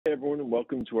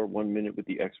welcome to our 1 Minute with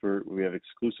the Expert, where we have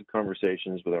exclusive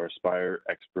conversations with our Aspire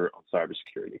expert on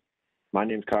cybersecurity. My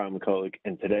name is Kyle McCulloch,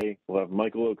 and today we'll have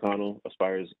Michael O'Connell,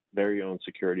 Aspire's very own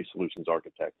security solutions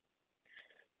architect.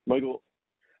 Michael,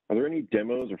 are there any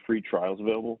demos or free trials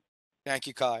available? Thank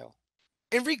you, Kyle.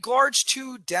 In regards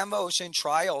to demos and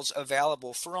trials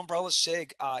available for Umbrella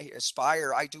SIG,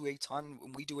 Aspire,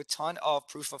 we do a ton of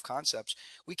proof of concepts.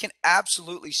 We can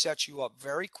absolutely set you up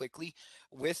very quickly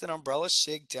with an Umbrella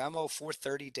SIG demo for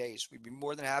 30 days. We'd be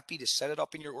more than happy to set it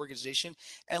up in your organization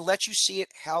and let you see it,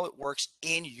 how it works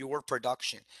in your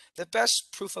production. The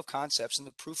best proof of concepts and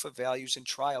the proof of values and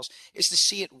trials is to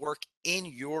see it work in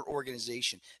your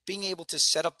organization. Being able to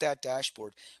set up that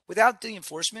dashboard. Without the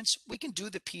enforcements, we can do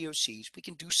the POCs, we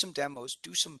can do some demos,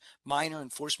 do some minor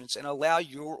enforcements, and allow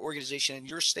your organization and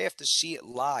your staff to see it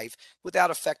live without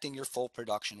affecting your full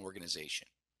production organization.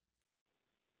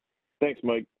 Thanks,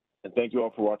 Mike, and thank you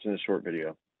all for watching this short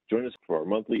video. Join us for our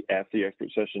monthly Ask the Expert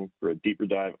session for a deeper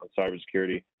dive on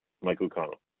cybersecurity. Michael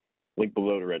O'Connell. Link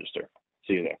below to register.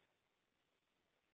 See you there.